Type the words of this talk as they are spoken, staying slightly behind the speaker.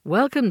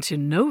Welcome to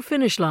No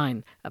Finish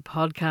Line, a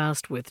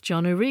podcast with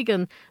John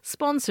O'Regan,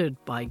 sponsored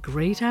by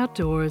Great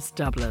Outdoors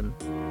Dublin.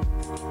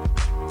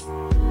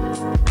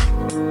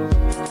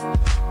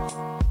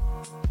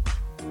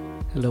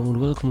 Hello and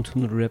welcome to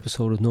another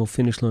episode of No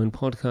Finish Line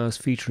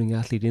podcast featuring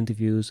athlete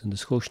interviews and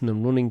discussion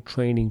on running,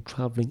 training,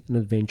 travelling and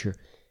adventure.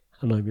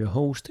 And I'm your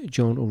host,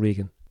 John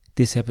O'Regan.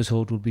 This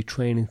episode will be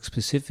training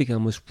specific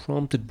and was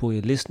prompted by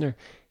a listener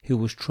who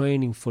was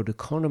training for the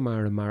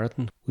Connemara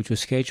Marathon, which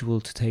was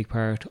scheduled to take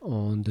part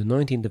on the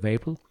 19th of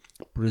April,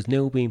 but is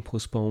now being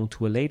postponed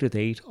to a later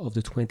date of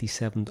the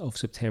 27th of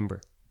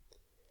September.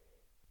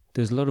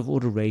 There's a lot of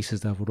other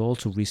races that were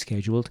also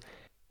rescheduled.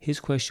 His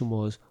question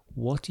was,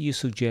 what do you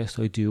suggest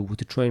I do with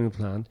the training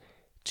plan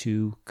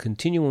to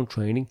continue on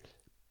training,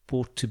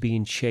 but to be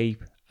in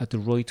shape at the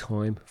right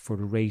time for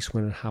the race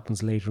when it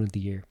happens later in the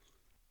year?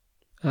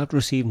 After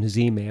receiving his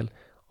email,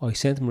 I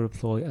sent him a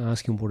reply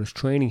asking what his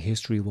training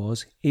history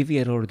was, if he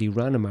had already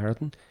ran a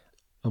marathon,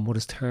 and what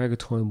his target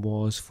time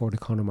was for the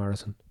Connemara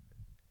Marathon.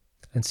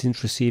 And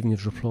since receiving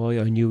his reply,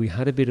 I knew he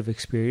had a bit of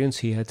experience.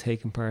 He had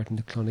taken part in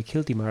the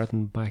Clonakilty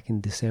Marathon back in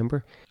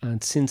December,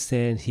 and since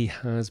then he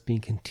has been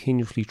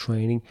continuously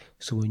training,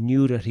 so I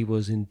knew that he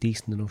was in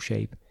decent enough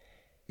shape.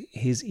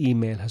 His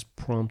email has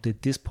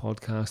prompted this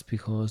podcast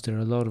because there are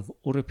a lot of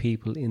other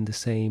people in the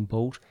same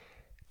boat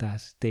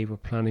that they were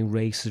planning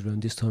races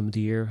around this time of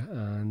the year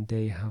and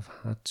they have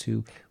had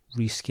to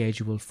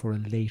reschedule for a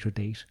later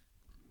date.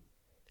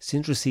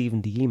 Since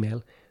receiving the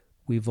email,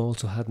 we've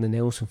also had an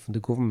announcement from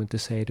the government to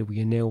say that we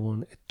are now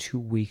on a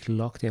 2-week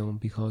lockdown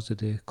because of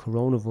the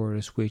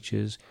coronavirus, which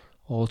is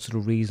also the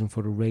reason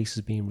for the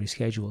races being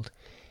rescheduled.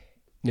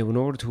 Now, in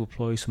order to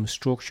apply some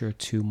structure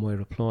to my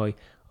reply,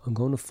 I'm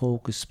going to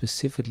focus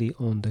specifically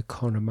on the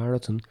Connemara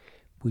Marathon,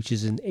 which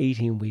is an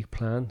 18-week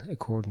plan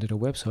according to their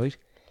website.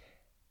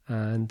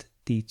 And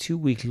the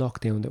 2-week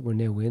lockdown that we're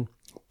now in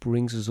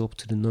brings us up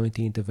to the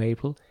 19th of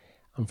April.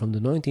 And from the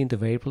 19th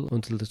of April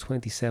until the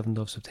 27th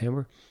of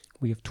September,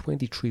 we have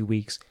 23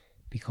 weeks.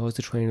 Because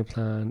the training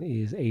plan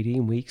is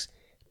 18 weeks,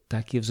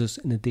 that gives us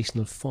an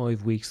additional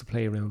 5 weeks to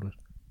play around with.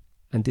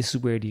 And this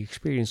is where the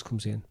experience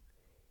comes in.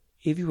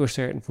 If you were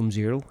starting from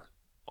zero,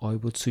 I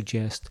would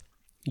suggest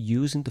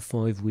using the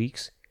 5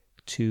 weeks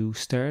to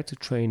start the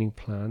training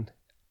plan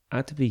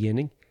at the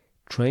beginning,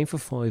 train for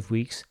 5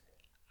 weeks,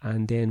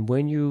 and then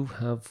when you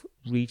have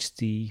reached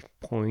the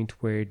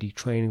point where the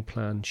training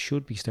plan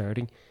should be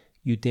starting,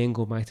 you then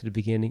go back to the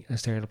beginning and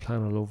start the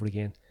plan all over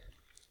again.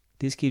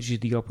 This gives you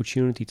the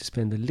opportunity to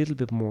spend a little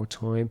bit more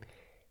time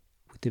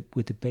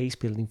with the base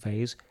building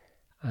phase,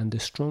 and the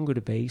stronger the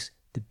base,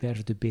 the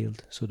better the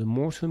build. So the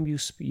more time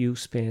you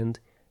spend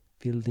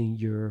building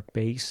your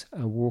base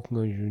and working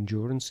on your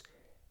endurance,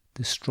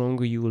 the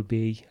stronger you will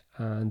be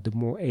and the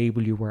more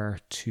able you are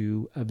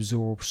to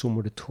absorb some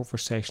of the tougher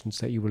sessions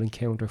that you will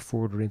encounter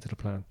further into the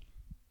plan.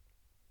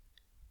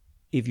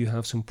 If you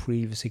have some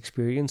previous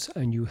experience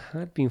and you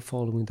had been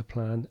following the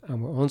plan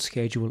and were on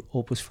schedule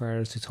up as far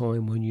as the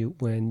time when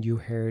you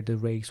heard the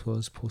race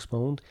was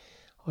postponed,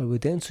 I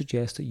would then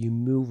suggest that you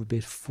move a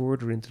bit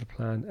further into the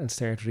plan and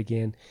start it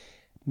again.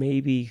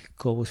 Maybe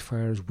go as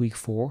far as week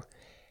 4.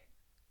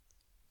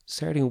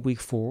 Starting at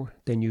week 4,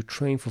 then you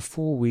train for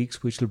 4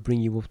 weeks, which will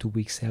bring you up to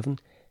week 7.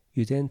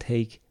 You then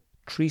take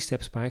 3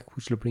 steps back,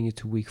 which will bring you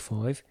to week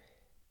 5.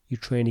 You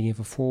train again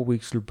for 4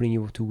 weeks, which will bring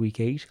you up to week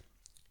 8.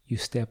 You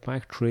step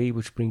back 3,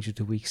 which brings you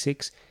to week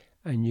 6.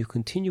 And you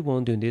continue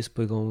on doing this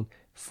by going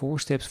 4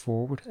 steps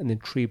forward and then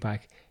 3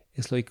 back.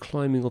 It's like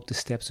climbing up the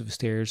steps of the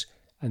stairs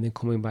and then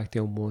coming back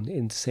down 1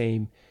 in the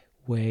same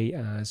way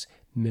as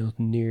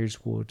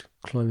mountaineers would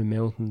climb a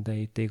mountain.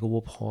 They go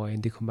up high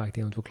and they come back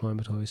down to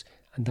acclimatise.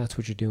 And that's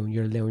what you're doing.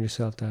 You're allowing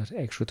yourself that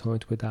extra time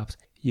to adapt.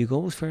 You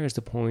go as far as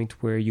the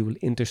point where you will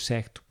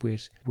intersect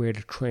with where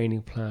the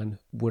training plan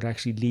would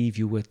actually leave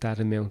you with that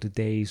amount of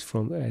days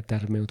from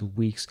that amount of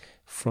weeks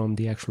from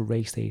the actual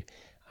race date.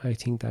 I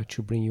think that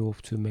should bring you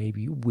up to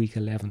maybe week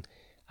 11,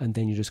 and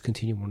then you just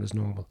continue on as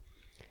normal.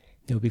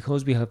 Now,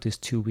 because we have this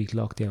 2-week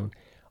lockdown,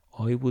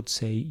 I would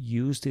say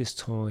use this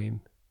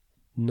time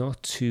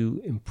not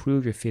to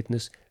improve your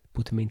fitness,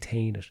 but to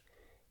maintain it.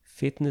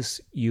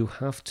 Fitness, you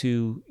have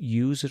to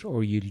use it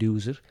or you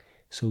lose it.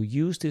 So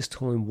use this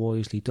time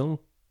wisely. Don't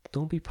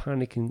be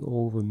panicking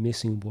over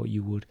missing what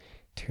you would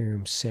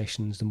term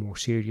sessions, the more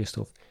serious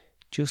stuff.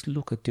 Just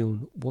look at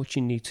doing what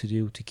you need to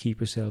do to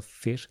keep yourself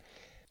fit.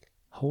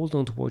 Hold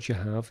on to what you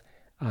have,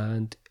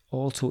 and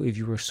also if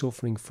you are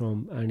suffering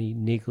from any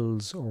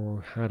niggles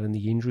or had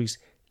any injuries,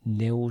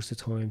 now is the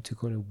time to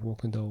kind of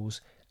work on those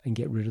and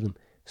get rid of them.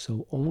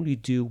 So only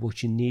do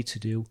what you need to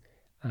do,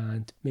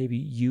 and maybe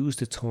use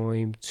the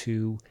time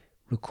to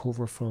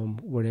recover from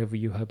whatever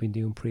you have been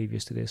doing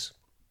previous to this,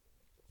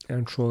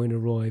 and try and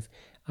arrive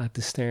at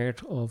the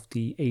start of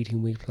the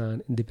 18-week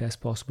plan in the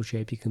best possible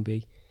shape you can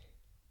be.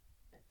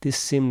 This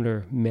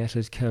similar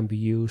method can be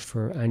used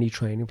for any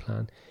training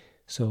plan.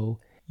 So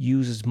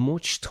use as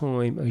much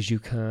time as you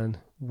can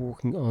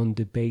working on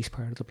the base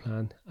part of the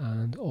plan,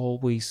 and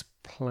always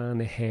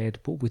plan ahead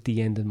but with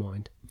the end in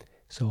mind.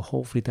 So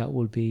hopefully that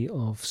will be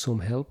of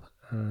some help,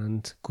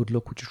 and good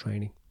luck with your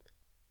training.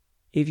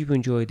 If you've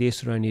enjoyed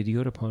this or any of the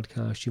other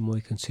podcasts, you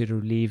might consider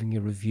leaving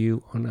a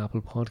review on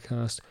Apple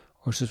Podcasts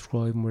or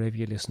subscribing wherever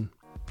you listen.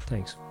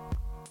 Thanks.